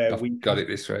where I've got it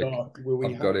this week.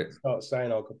 Start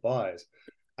saying our goodbyes.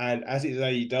 And as it's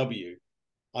AEW,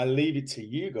 I leave it to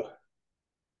you guys.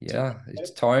 Yeah,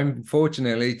 it's time,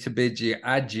 fortunately, to bid you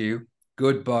adieu,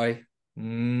 goodbye,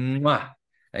 mwah,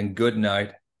 and good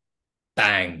night.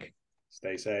 Bang.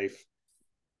 Stay safe.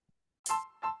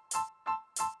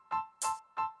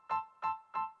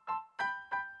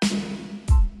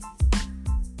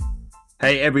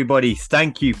 Hey everybody,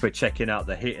 thank you for checking out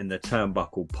the Hitting the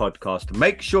Turnbuckle podcast.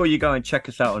 Make sure you go and check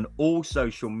us out on all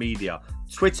social media.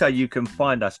 Twitter, you can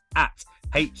find us at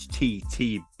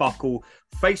HTT Buckle.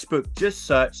 Facebook, just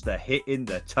search the Hitting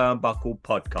the Turnbuckle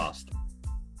podcast.